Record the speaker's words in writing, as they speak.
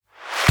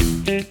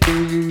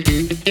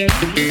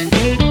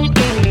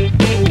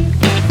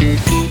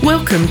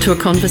Welcome to A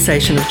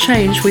Conversation of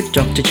Change with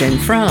Dr. Jen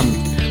Fram,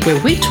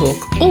 where we talk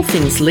all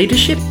things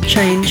leadership,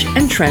 change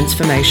and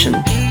transformation.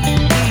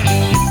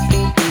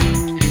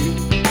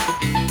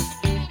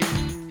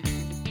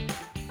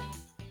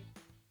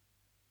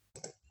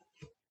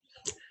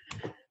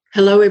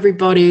 Hello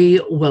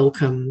everybody,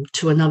 welcome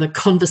to another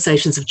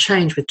Conversations of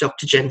Change with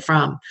Dr. Jen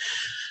Fram.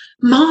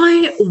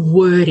 My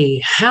wordy,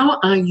 how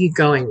are you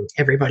going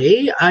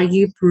everybody? Are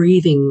you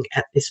breathing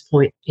at this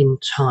point in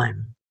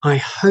time? I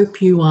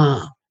hope you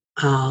are.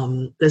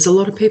 There's a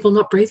lot of people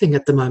not breathing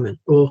at the moment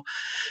or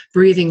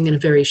breathing in a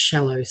very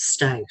shallow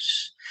state.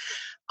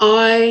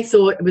 I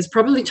thought it was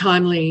probably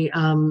timely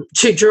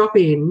to drop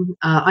in.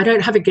 I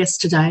don't have a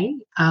guest today.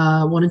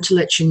 Wanted to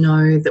let you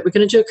know that we're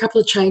going to do a couple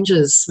of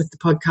changes with the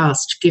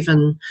podcast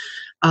given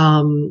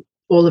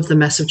all of the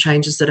massive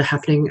changes that are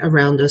happening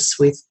around us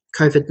with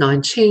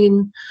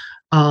COVID-19,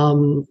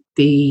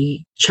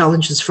 the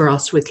challenges for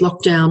us with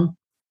lockdown,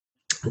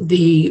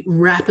 the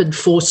rapid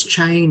forced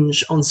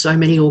change on so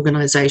many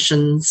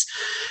organisations,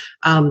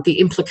 the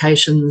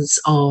implications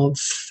of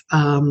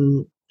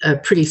a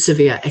pretty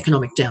severe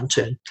economic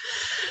downturn.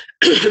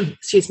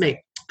 Excuse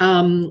me.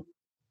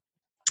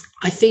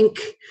 I think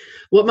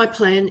what my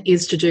plan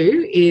is to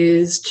do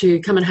is to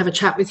come and have a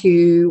chat with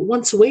you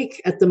once a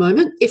week at the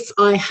moment. If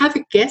I have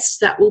a guest,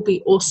 that will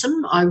be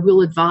awesome. I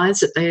will advise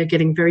that they are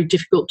getting very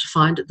difficult to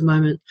find at the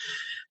moment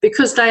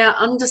because they are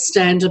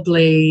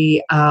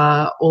understandably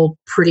all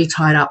pretty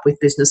tied up with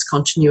business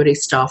continuity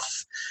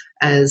stuff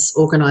as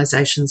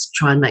organisations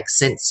try and make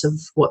sense of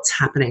what's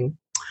happening.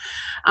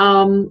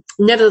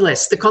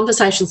 Nevertheless, the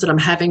conversations that I'm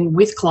having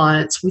with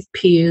clients, with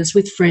peers,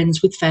 with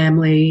friends, with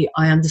family,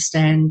 I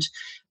understand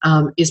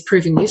is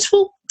proving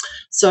useful.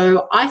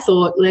 So I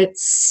thought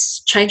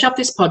let's change up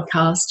this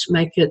podcast,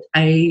 make it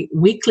a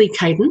weekly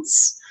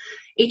cadence.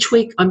 Each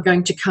week I'm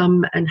going to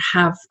come and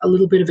have a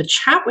little bit of a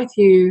chat with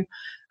you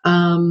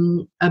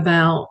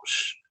about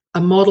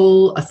a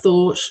model, a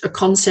thought, a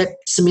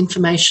concept, some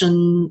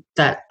information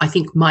that I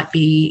think might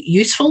be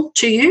useful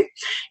to you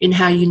in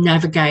how you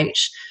navigate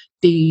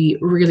the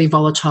really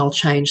volatile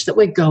change that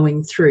we're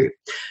going through.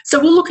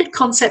 So we'll look at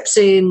concepts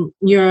in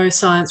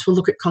neuroscience, we'll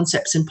look at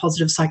concepts in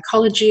positive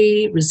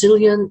psychology,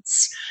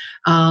 resilience.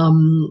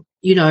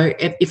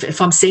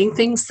 If I'm seeing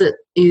things that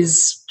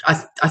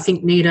I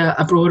think need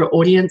a broader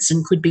audience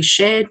and could be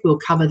shared, we'll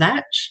cover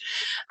that.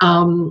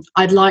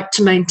 I'd like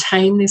to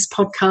maintain this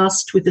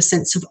podcast with a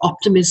sense of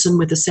optimism,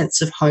 with a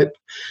sense of hope,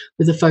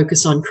 with a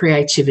focus on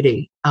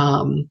creativity.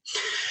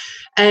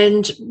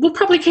 And we'll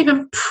probably keep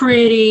them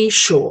pretty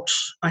short,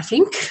 I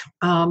think,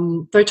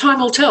 though time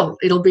will tell.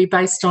 It'll be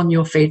based on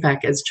your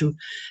feedback as to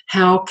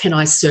how can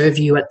I serve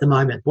you at the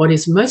moment, what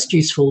is most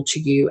useful to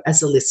you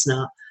as a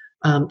listener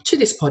to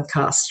this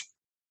podcast.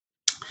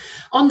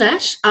 On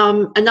that,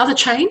 another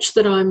change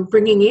that I'm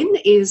bringing in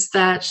is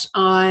that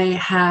I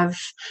have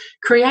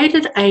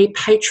created a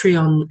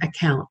Patreon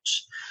account.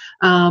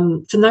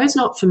 For those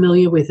not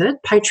familiar with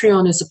it,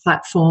 Patreon is a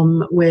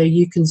platform where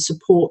you can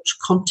support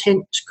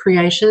content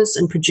creators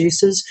and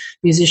producers,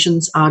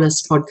 musicians,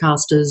 artists,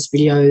 podcasters,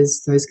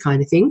 videos, those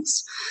kind of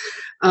things.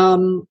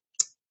 A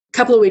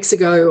couple of weeks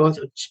ago, or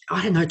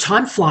I don't know,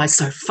 time flies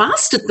so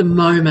fast at the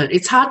moment.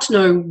 It's hard to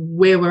know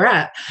where we're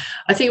at.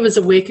 I think it was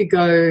a week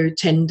ago,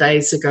 10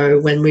 days ago,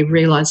 when we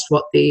realised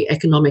what the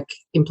economic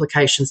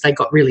implications, they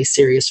got really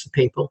serious for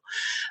people.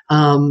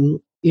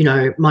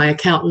 My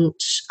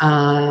accountant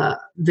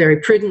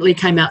very prudently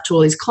came out to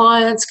all his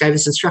clients, gave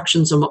us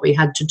instructions on what we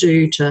had to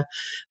do to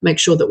make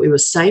sure that we were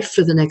safe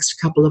for the next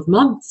couple of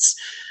months.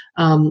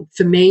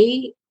 For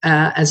me,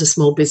 as a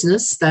small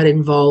business, that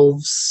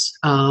involves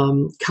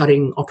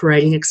cutting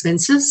operating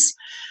expenses.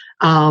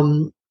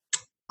 I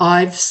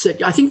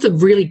think the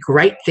really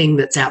great thing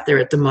that's out there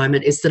at the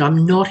moment is that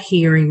I'm not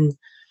hearing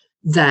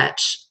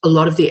that a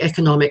lot of the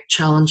economic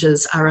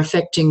challenges are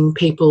affecting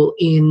people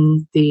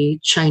in the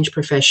change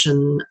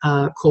profession,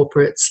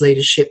 corporates,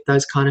 leadership,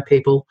 those kind of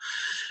people.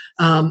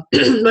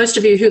 Most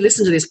of you who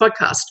listen to this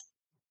podcast,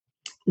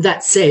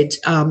 that said,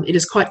 it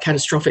is quite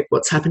catastrophic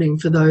what's happening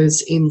for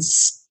those in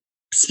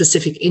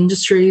specific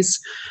industries,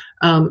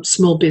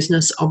 small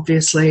business,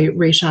 obviously,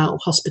 retail,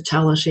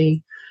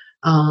 hospitality,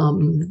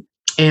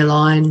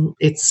 airline.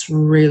 It's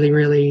really,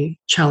 really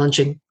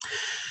challenging.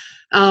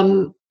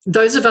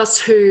 Those of us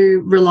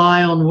who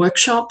rely on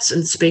workshops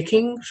and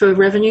speaking for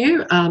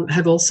revenue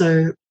have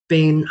also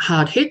been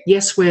hard hit.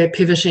 Yes, we're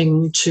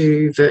pivoting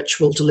to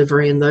virtual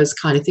delivery and those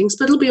kind of things,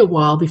 but it'll be a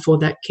while before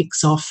that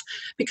kicks off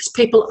because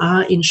people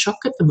are in shock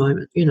at the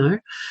moment,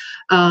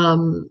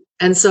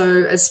 And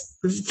so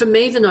for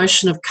me, the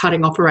notion of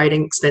cutting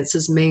operating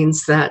expenses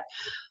means that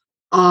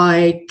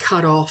I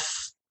cut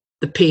off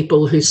the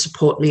people who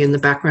support me in the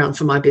background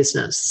for my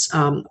business,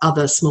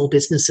 other small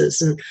businesses,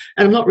 and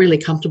I'm not really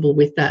comfortable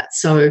with that.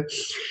 So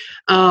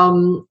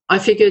I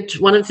figured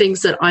one of the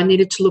things that I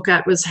needed to look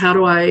at was how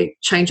do I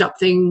change up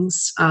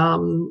things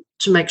to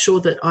make sure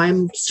that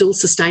I'm still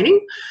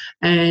sustaining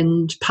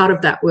And part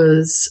of that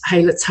was,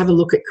 hey, let's have a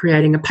look at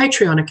creating a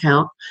Patreon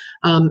account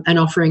and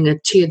offering a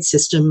tiered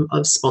system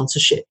of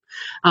sponsorship.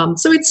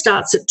 So it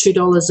starts at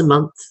 $2 a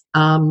month.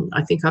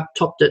 I think I've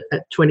topped it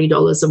at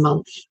 $20 a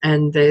month,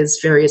 and there's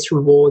various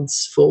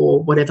rewards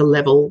for whatever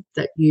level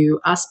that you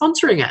are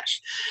sponsoring at.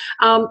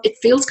 It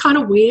feels kind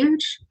of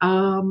weird,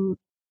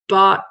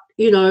 but,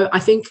 I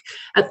think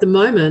at the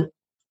moment,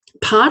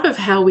 part of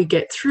how we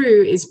get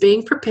through is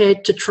being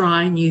prepared to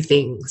try new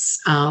things.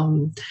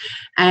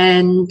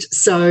 And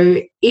so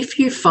if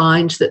you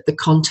find that the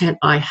content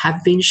I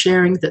have been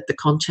sharing, that the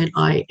content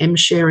I am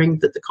sharing,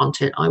 that the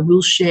content I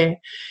will share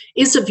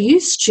is of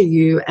use to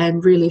you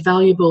and really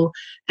valuable,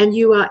 and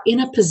you are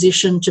in a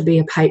position to be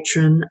a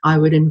patron, I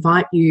would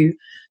invite you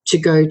to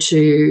go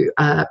to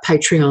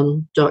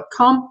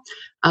patreon.com.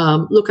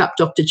 Look up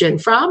Dr. Jen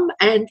Frum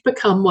and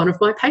become one of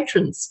my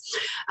patrons.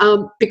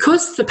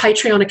 Because the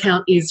Patreon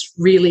account is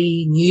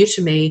really new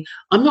to me,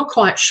 I'm not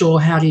quite sure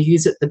how to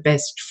use it the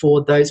best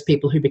for those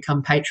people who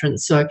become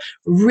patrons. So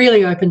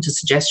really open to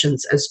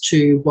suggestions as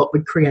to what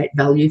would create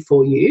value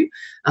for you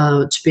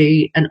to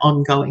be an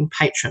ongoing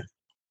patron.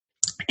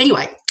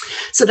 Anyway,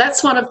 so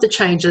that's one of the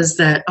changes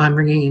that I'm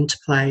bringing into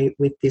play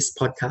with this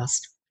podcast.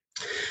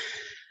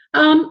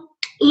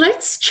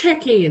 Let's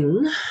check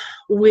in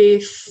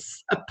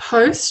with a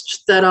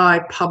post that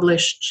I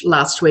published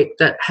last week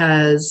that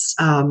has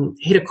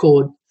hit a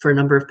chord for a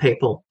number of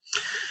people.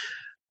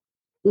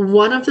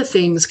 One of the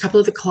things, a couple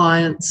of the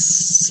clients,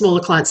 smaller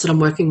clients that I'm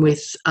working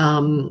with,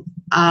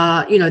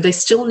 they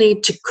still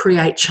need to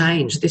create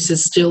change. This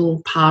is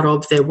still part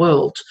of their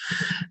world.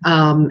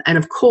 And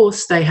of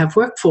course, they have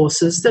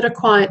workforces that are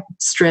quite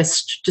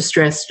stressed,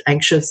 distressed,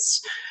 anxious,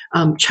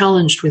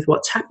 challenged with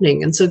what's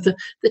happening. And so the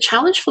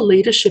challenge for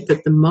leadership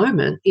at the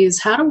moment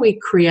is, how do we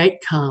create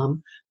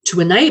calm to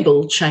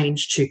enable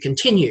change to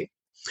continue?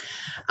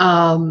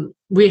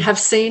 We have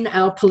seen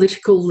our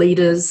political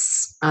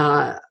leaders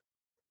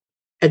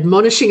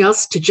admonishing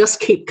us to just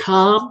keep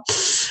calm.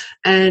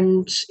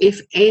 And if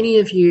any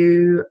of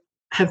you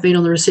have been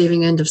on the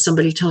receiving end of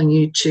somebody telling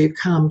you to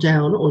calm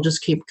down or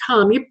just keep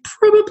calm, you're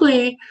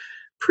probably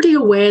pretty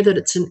aware that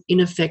it's an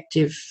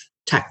ineffective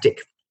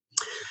tactic.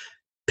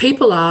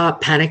 People are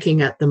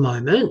panicking at the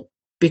moment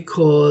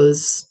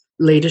because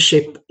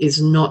leadership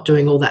is not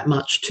doing all that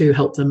much to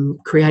help them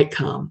create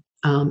calm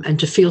and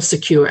to feel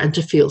secure and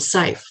to feel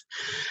safe.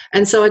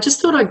 And so I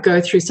just thought I'd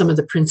go through some of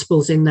the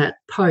principles in that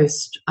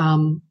post.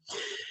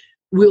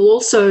 We'll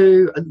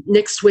also,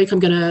 next week, I'm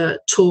going to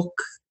talk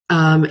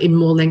in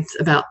more length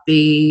about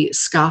the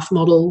SCARF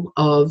model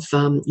of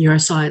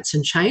neuroscience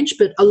and change,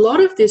 but a lot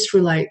of this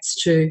relates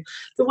to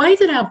the way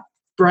that our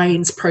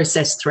brains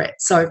process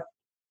threats. So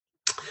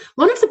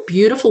one of the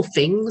beautiful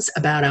things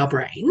about our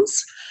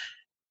brains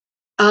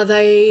are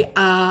they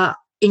are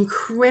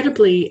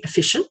incredibly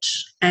efficient,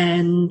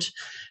 and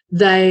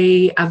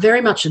they are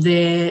very much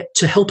there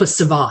to help us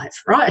survive,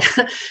 right?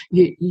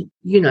 You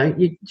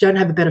don't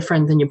have a better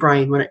friend than your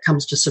brain when it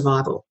comes to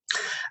survival.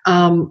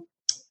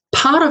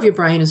 Part of your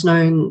brain is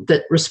known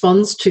that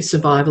responds to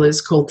survival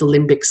is called the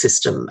limbic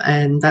system,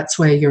 and that's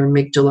where your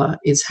amygdala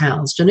is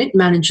housed, and it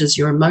manages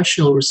your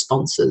emotional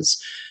responses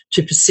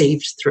to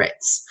perceived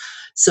threats.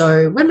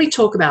 So when we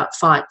talk about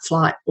fight,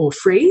 flight, or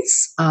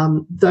freeze,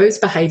 those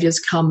behaviours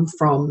come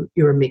from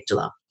your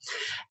amygdala.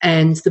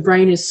 And the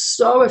brain is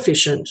so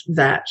efficient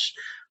that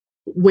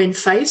when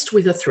faced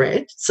with a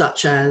threat,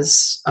 such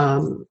as,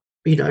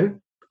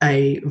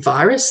 a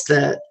virus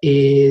that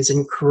is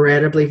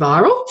incredibly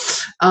viral,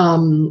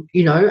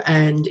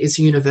 and is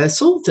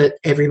universal, that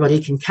everybody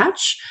can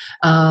catch,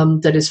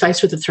 that is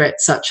faced with a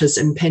threat such as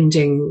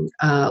impending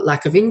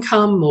lack of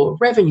income or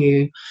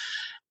revenue,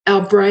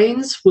 our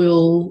brains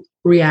will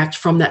react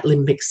from that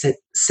limbic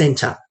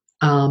center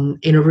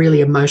in a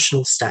really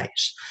emotional state.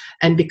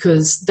 And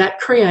because that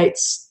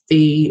creates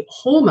the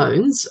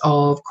hormones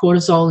of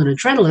cortisol and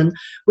adrenaline,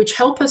 which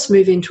help us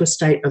move into a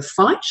state of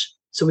fight,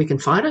 so we can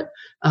fight it,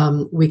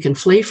 we can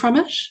flee from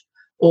it,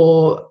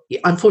 or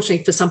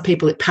unfortunately for some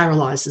people it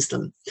paralyzes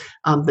them.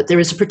 But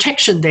there is a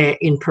protection there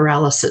in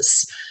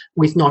paralysis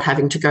with not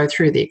having to go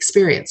through the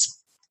experience.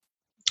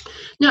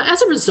 Now,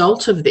 as a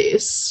result of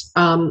this,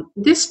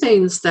 this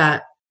means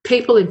that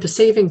people in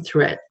perceiving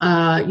threat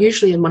are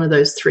usually in one of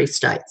those three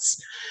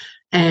states.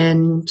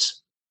 And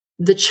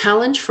the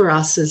challenge for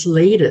us as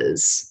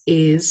leaders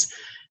is,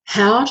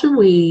 how do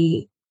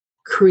we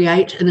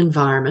create an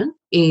environment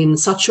in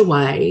such a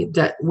way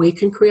that we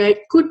can create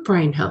good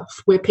brain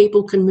health, where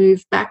people can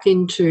move back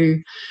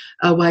into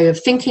a way of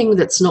thinking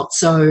that's not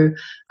so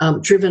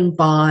driven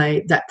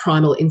by that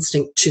primal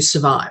instinct to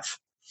survive.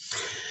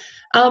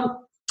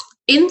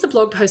 In the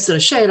blog post that I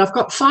shared, I've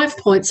got 5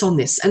 points on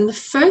this. And the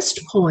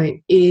first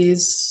point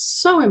is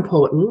so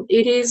important.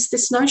 It is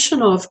this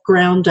notion of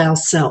ground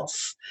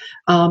ourself,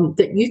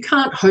 that you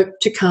can't hope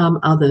to calm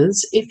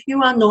others if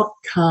you are not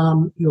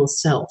calm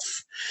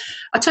yourself.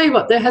 I tell you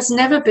what, there has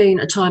never been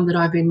a time that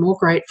I've been more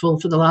grateful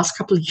for the last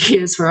couple of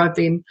years, where I've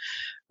been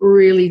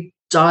really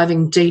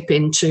diving deep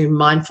into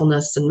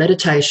mindfulness and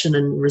meditation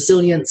and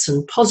resilience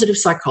and positive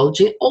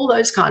psychology, all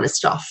those kind of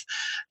stuff.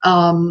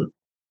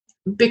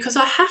 Because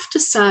I have to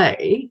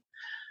say,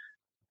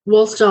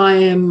 whilst I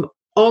am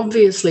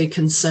obviously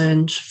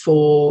concerned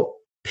for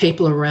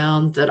people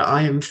around, that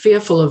I am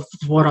fearful of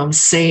what I'm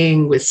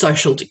seeing with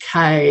social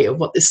decay, of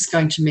what this is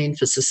going to mean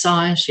for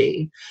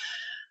society,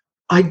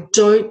 I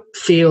don't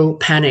feel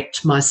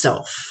panicked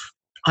myself.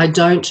 I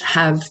don't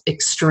have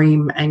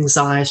extreme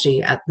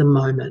anxiety at the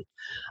moment.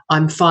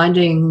 I'm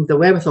finding the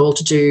wherewithal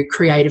to do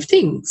creative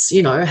things.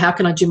 You know, how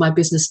can I do my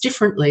business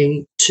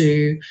differently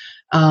to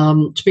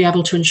be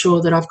able to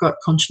ensure that I've got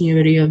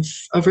continuity of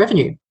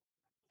revenue?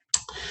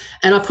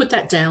 And I put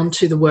that down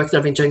to the work that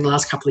I've been doing the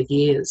last couple of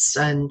years.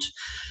 And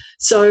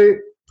so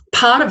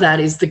part of that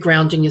is the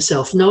grounding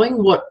yourself,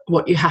 knowing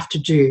what you have to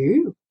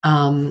do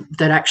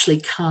that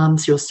actually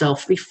calms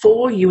yourself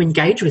before you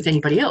engage with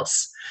anybody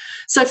else.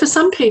 So for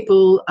some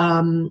people,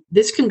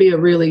 this can be a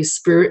really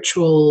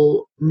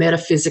spiritual,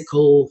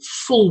 metaphysical,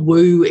 full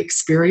woo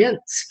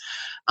experience.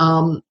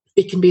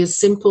 It can be as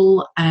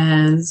simple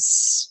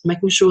as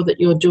making sure that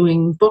you're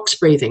doing box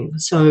breathing.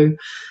 So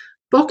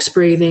box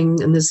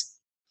breathing, and there's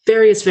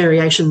various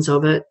variations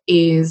of it,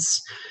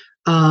 is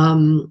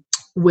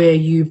where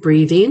you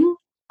breathe in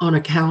on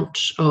a count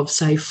of,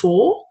 say,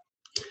 4.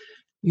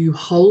 You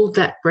hold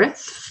that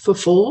breath for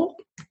 4.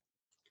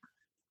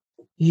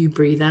 You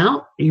breathe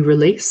out, you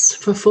release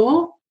for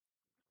 4,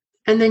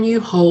 and then you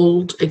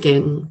hold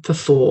again for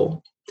 4.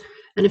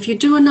 And if you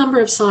do a number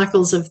of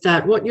cycles of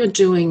that, what you're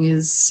doing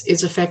is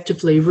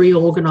effectively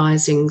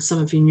reorganizing some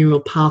of your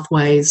neural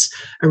pathways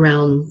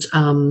around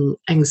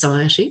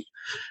anxiety,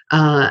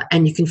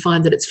 and you can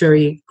find that it's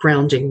very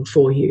grounding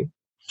for you.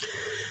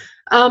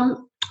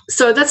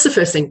 So that's the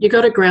first thing. You've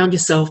got to ground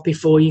yourself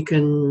before you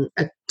can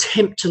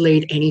attempt to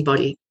lead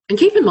anybody. And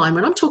keep in mind,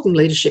 when I'm talking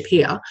leadership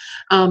here,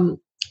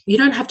 you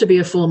don't have to be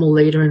a formal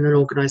leader in an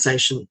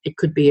organisation. It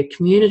could be a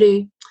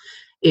community,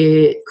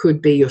 it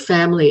could be your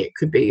family, it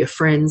could be your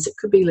friends, it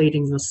could be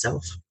leading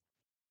yourself.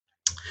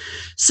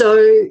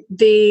 So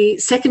the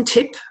second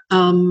tip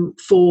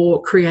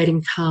for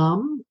creating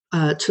calm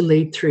to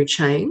lead through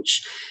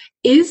change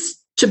is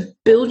to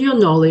build your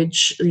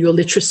knowledge, your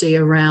literacy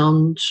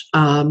around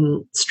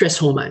stress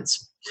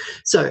hormones.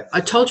 So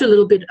I told you a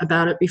little bit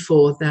about it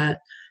before, that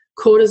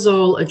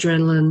cortisol,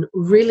 adrenaline,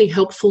 really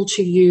helpful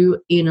to you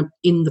in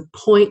the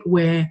point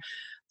where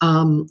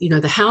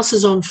the house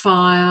is on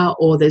fire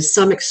or there's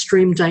some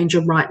extreme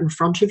danger right in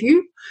front of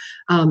you.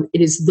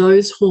 It is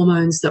those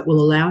hormones that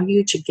will allow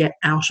you to get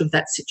out of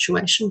that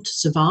situation to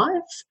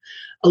survive.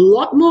 A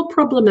lot more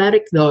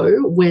problematic,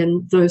 though,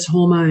 when those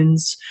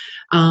hormones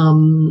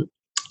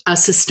are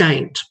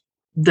sustained,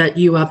 that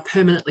you are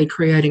permanently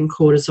creating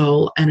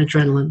cortisol and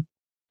adrenaline,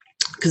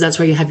 because that's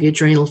where you have your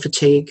adrenal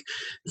fatigue.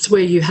 It's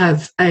where you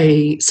have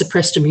a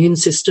suppressed immune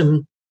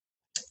system,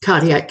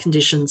 cardiac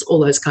conditions, all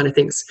those kind of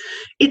things.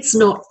 It's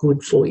not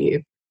good for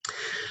you.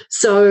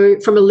 So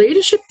from a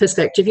leadership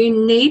perspective,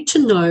 you need to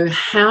know,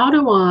 how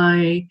do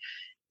I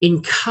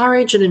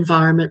encourage an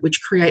environment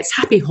which creates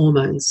happy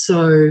hormones?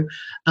 So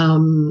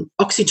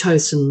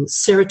oxytocin,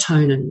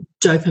 serotonin,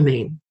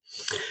 dopamine.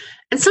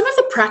 And some of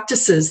the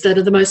practices that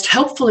are the most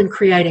helpful in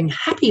creating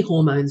happy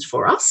hormones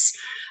for us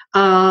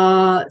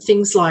are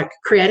things like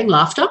creating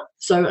laughter,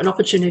 so an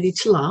opportunity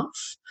to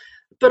laugh,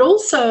 but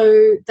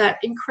also that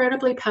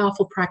incredibly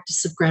powerful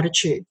practice of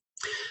gratitude.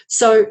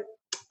 So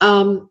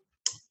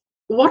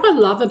what I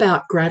love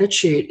about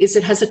gratitude is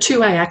it has a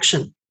two-way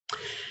action.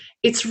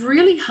 It's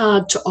really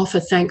hard to offer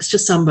thanks to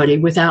somebody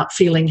without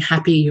feeling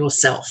happy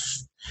yourself.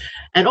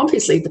 And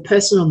obviously the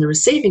person on the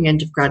receiving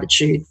end of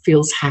gratitude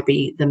feels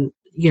happy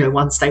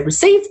once they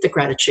receive the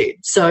gratitude.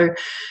 So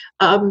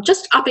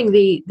just upping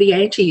the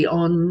ante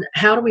on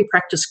how do we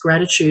practice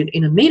gratitude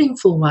in a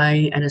meaningful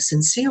way and a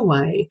sincere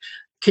way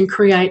can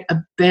create a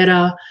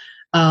better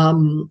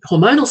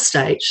hormonal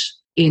state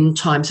in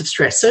times of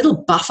stress. So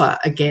it'll buffer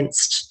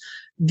against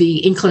the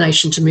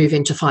inclination to move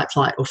into fight,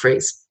 flight, or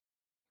freeze.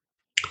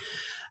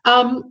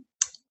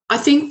 I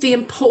think the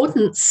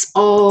importance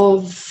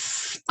of,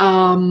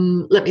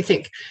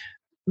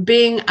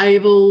 being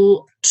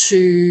able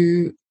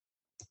to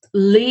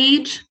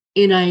lead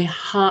in a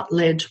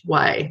heart-led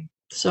way.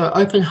 So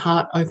open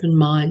heart, open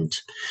mind.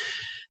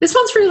 This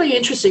one's really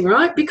interesting,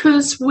 right?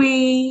 Because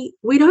we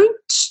don't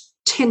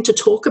tend to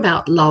talk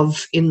about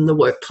love in the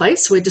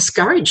workplace. We're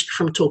discouraged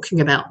from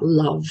talking about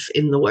love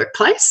in the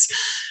workplace.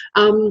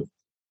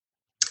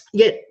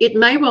 Yet it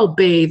may well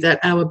be that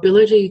our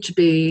ability to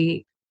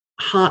be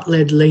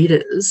heart-led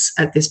leaders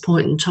at this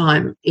point in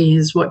time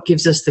is what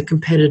gives us the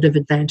competitive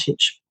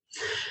advantage.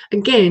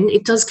 Again,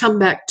 it does come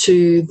back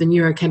to the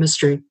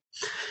neurochemistry.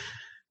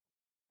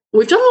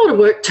 We've done a lot of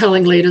work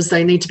telling leaders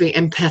they need to be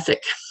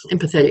empathetic.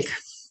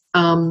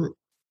 And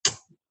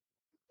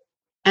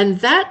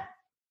that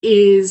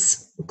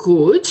is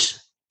good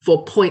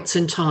for points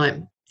in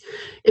time.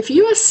 If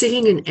you are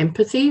sitting in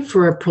empathy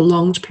for a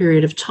prolonged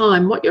period of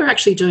time, what you're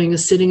actually doing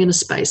is sitting in a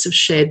space of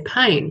shared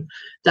pain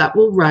that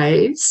will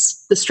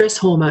raise the stress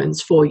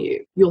hormones for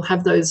you. You'll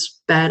have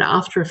those bad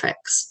after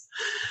effects.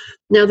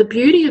 Now, the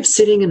beauty of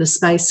sitting in a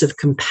space of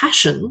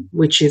compassion,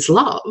 which is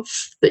love,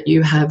 that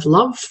you have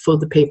love for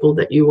the people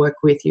that you work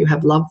with, you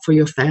have love for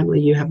your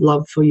family, you have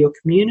love for your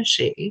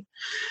community,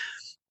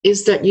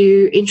 is that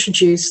you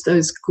introduce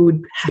those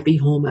good, happy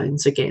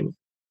hormones again.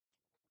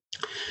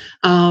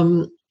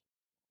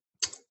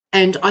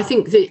 And I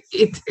think that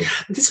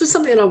this was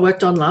something that I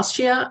worked on last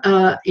year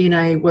in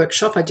a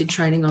workshop. I did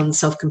training on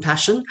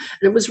self-compassion, and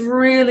it was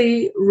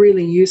really,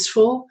 really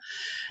useful.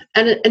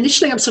 And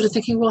initially I'm sort of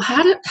thinking, well,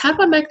 how do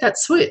I make that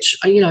switch?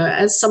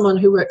 As someone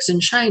who works in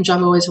change,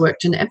 I've always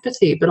worked in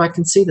empathy, but I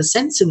can see the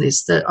sense in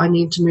this that I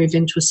need to move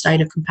into a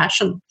state of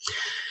compassion.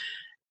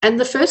 And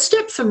the first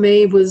step for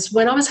me was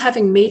when I was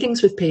having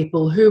meetings with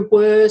people who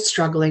were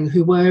struggling,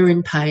 who were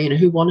in pain,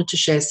 who wanted to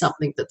share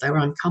something that they were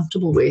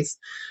uncomfortable with,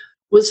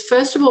 was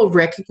first of all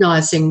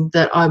recognizing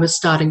that I was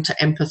starting to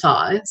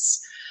empathize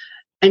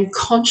and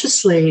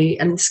consciously,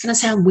 and it's going to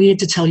sound weird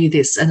to tell you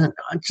this, and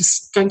I'm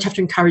just going to have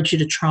to encourage you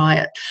to try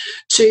it,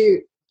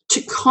 to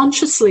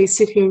consciously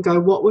sit here and go,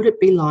 what would it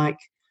be like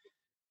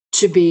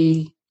to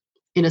be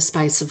in a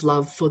space of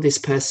love for this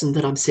person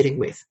that I'm sitting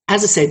with?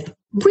 As I said,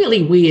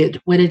 really weird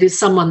when it is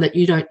someone that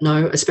you don't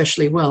know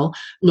especially well,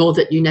 nor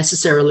that you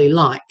necessarily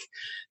like.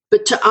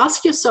 But to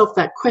ask yourself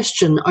that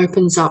question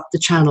opens up the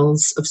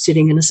channels of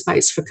sitting in a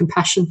space for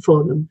compassion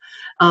for them.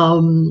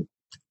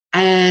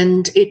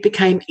 And it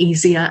became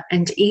easier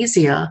and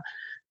easier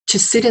to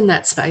sit in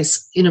that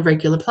space in a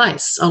regular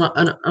place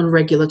on a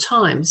regular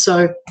time.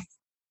 So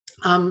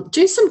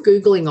do some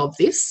Googling of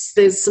this.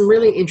 There's some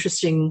really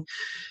interesting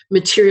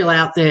material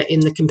out there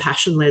in the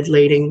compassion-led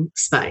leading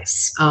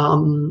space.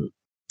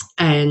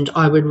 And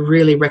I would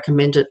really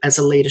recommend it as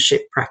a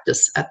leadership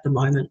practice at the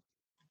moment.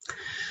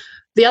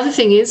 The other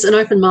thing is an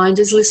open mind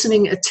is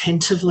listening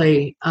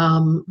attentively.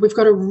 We've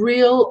got a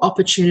real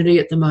opportunity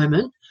at the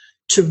moment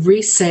to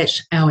reset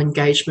our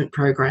engagement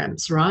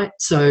programs, right?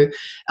 So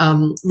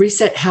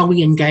reset how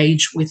we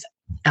engage with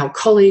our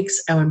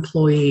colleagues, our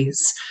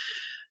employees,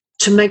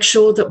 to make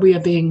sure that we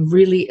are being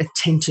really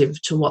attentive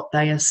to what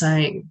they are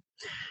saying.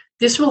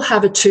 This will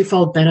have a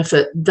twofold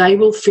benefit. They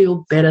will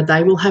feel better.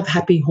 They will have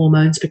happy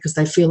hormones because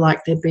they feel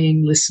like they're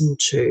being listened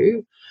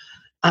to.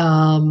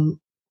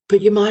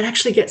 But you might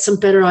actually get some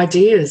better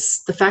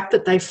ideas. The fact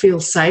that they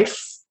feel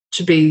safe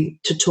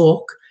to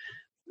talk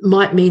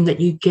might mean that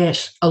you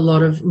get a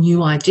lot of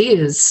new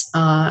ideas,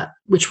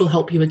 which will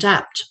help you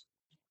adapt.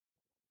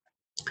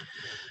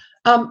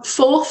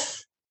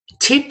 Fourth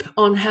tip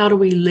on how do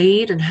we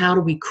lead and how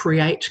do we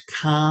create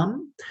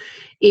calm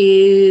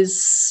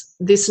is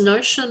this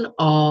notion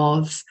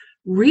of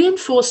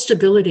reinforced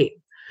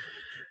stability.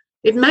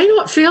 It may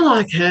not feel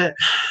like it,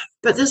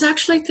 but there's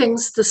actually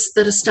things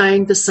that are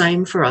staying the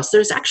same for us.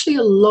 There's actually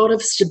a lot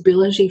of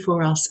stability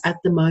for us at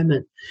the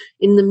moment.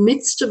 In the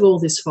midst of all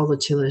this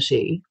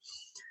volatility,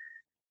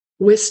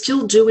 we're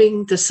still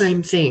doing the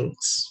same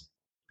things,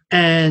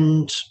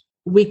 and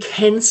we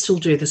can still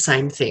do the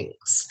same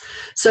things.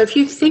 So if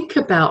you think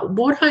about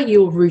what are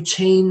your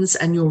routines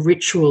and your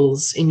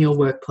rituals in your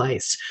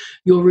workplace,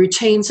 your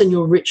routines and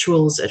your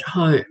rituals at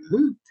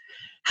home,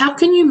 how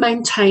can you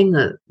maintain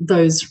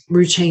those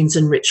routines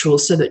and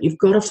rituals so that you've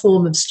got a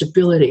form of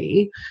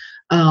stability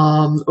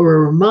or a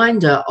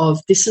reminder of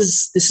this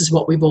is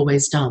what we've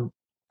always done?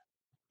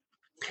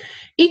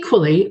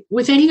 Equally,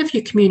 with any of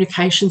your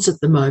communications at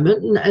the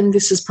moment, and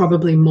this is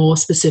probably more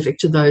specific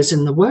to those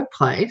in the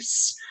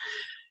workplace,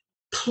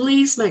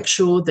 please make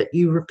sure that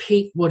you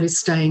repeat what is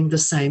staying the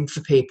same for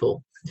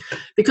people.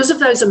 Because of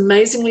those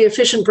amazingly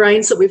efficient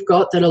brains that we've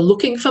got that are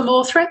looking for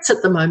more threats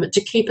at the moment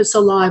to keep us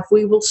alive,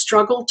 we will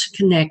struggle to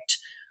connect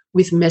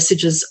with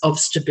messages of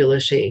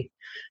stability.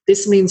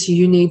 This means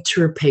you need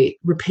to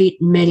repeat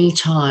many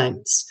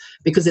times,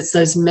 because it's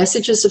those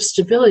messages of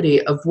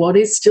stability of what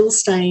is still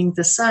staying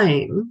the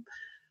same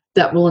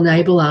that will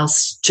enable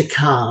us to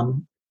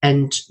calm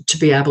and to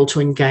be able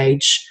to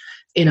engage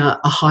in a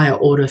higher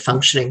order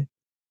functioning.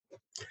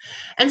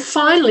 And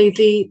finally,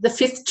 the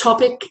fifth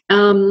topic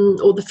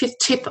or the fifth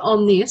tip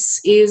on this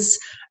is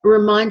a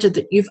reminder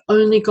that you've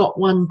only got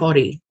one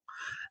body.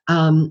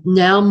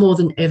 Now more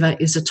than ever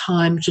is a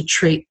time to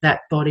treat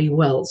that body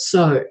well.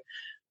 So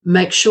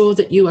make sure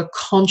that you are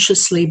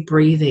consciously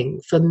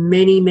breathing. For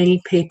many,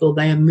 many people,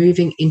 they are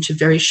moving into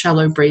very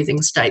shallow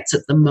breathing states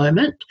at the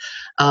moment,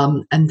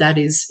 and that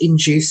is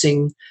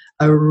inducing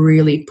a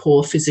really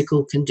poor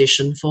physical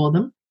condition for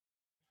them.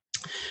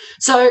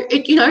 So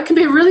it can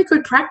be a really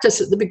good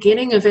practice at the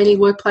beginning of any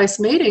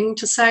workplace meeting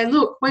to say,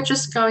 look, we're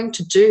just going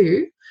to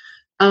do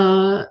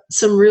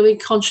some really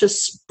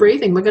conscious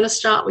breathing. We're going to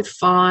start with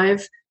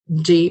 5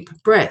 deep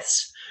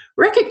breaths.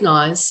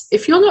 Recognize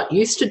if you're not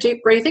used to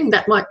deep breathing,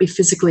 that might be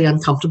physically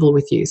uncomfortable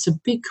with you. So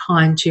be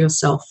kind to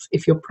yourself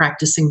if you're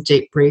practicing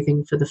deep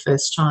breathing for the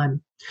first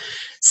time.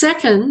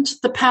 Second,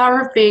 the power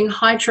of being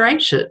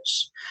hydrated.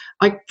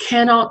 I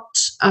cannot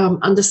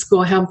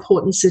underscore how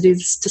important it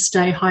is to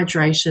stay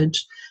hydrated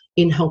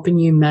in helping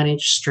you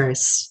manage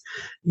stress.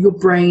 Your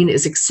brain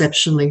is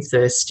exceptionally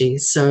thirsty,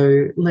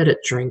 so let it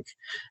drink.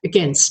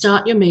 Again,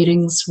 start your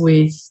meetings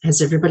with,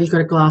 has everybody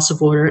got a glass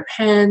of water at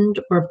hand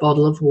or a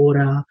bottle of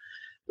water?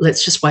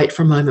 Let's just wait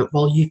for a moment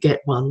while you get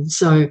one.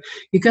 So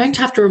you're going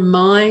to have to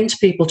remind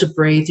people to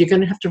breathe. You're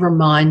going to have to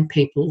remind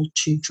people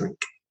to drink.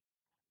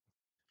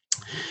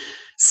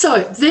 So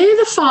they're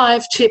the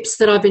 5 tips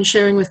that I've been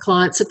sharing with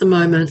clients at the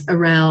moment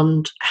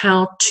around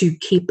how to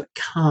keep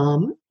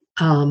calm.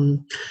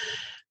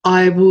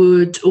 I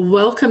would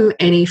welcome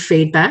any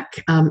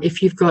feedback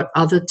if you've got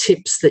other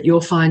tips that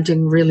you're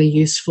finding really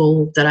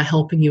useful that are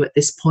helping you at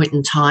this point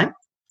in time.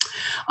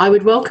 I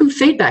would welcome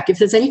feedback if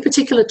there's any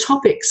particular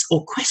topics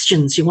or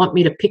questions you want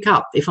me to pick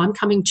up. If I'm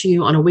coming to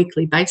you on a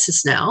weekly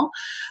basis now,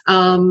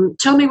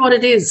 tell me what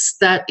it is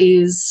that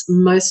is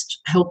most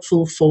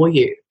helpful for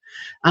you.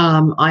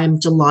 I am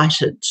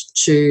delighted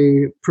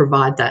to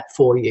provide that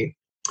for you.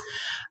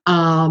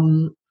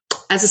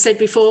 As I said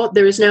before,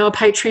 there is now a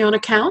Patreon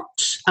account.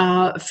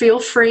 Feel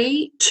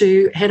free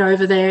to head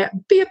over there,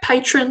 be a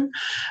patron,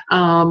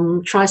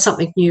 try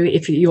something new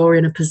if you're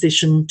in a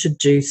position to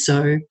do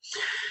so.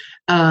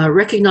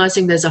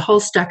 Recognising there's a whole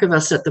stack of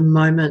us at the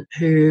moment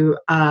who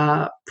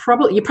are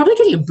you're probably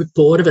getting a bit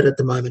bored of it at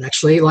the moment,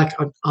 actually. Like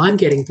I'm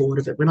getting bored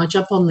of it. When I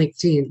jump on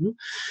LinkedIn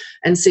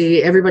and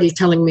see everybody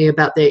telling me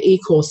about their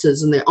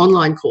e-courses and their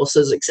online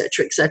courses, et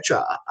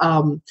cetera,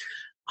 I'm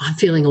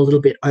feeling a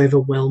little bit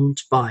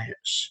overwhelmed by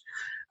it.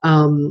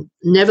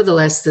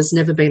 Nevertheless, there's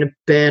never been a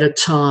better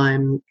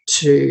time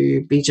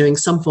to be doing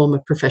some form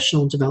of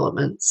professional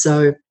development.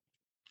 So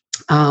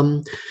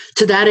to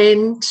that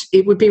end,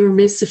 it would be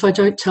remiss if I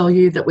don't tell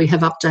you that we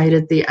have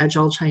updated the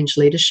Agile Change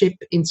Leadership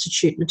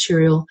Institute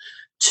material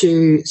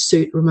to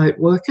suit remote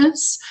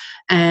workers,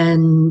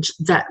 and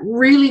that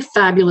really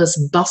fabulous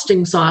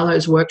Busting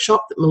Silos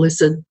workshop that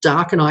Melissa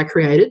Dark and I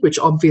created, which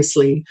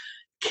obviously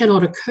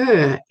cannot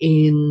occur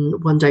in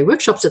one-day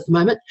workshops at the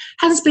moment,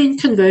 has been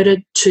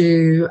converted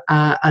to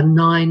a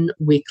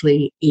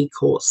 9-weekly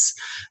e-course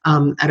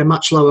at a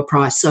much lower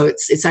price. So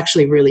it's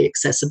actually really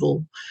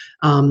accessible.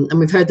 And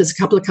we've heard there's a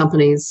couple of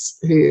companies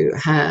who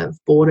have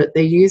bought it.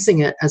 They're using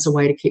it as a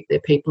way to keep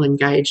their people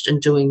engaged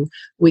and doing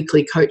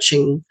weekly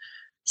coaching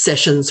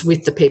sessions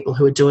with the people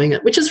who are doing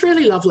it, which is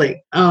really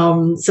lovely.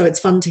 So it's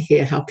fun to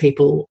hear how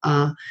people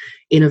are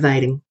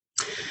innovating.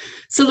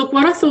 So look,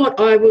 what I thought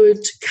I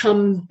would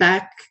come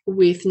back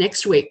with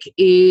next week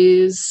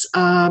is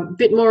a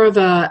bit more of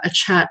a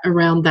chat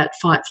around that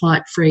fight,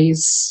 flight,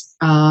 freeze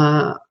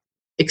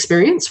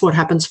experience, what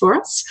happens for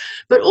us.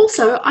 But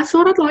also I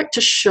thought I'd like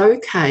to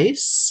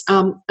showcase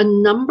a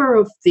number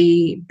of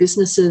the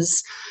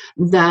businesses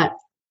that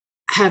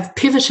have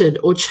pivoted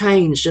or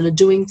changed and are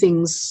doing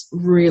things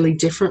really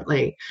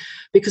differently,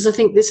 because I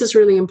think this is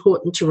really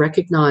important to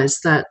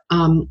recognise that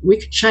we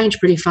can change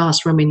pretty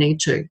fast when we need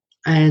to.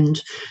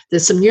 And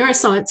there's some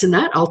neuroscience in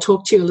that. I'll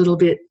talk to you a little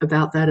bit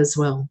about that as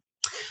well.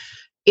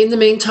 In the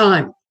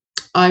meantime,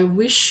 I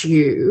wish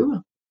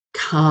you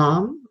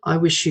calm. I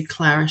wish you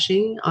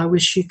clarity. I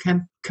wish you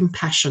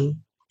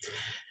compassion.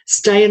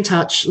 Stay in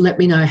touch. Let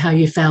me know how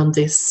you found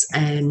this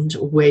and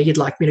where you'd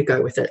like me to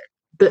go with it.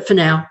 But for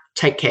now,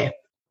 take care.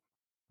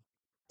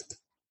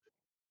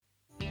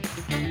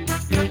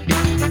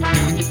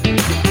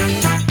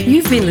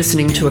 You've been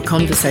listening to A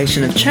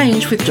Conversation of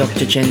Change with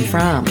Dr. Jen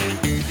Fram.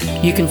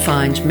 You can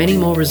find many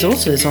more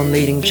resources on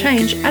leading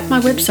change at my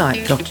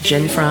website,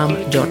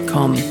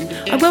 drjenfram.com.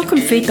 I welcome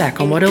feedback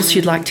on what else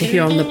you'd like to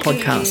hear on the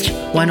podcast.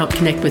 Why not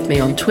connect with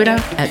me on Twitter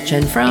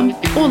 @JenFram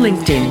or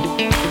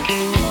LinkedIn.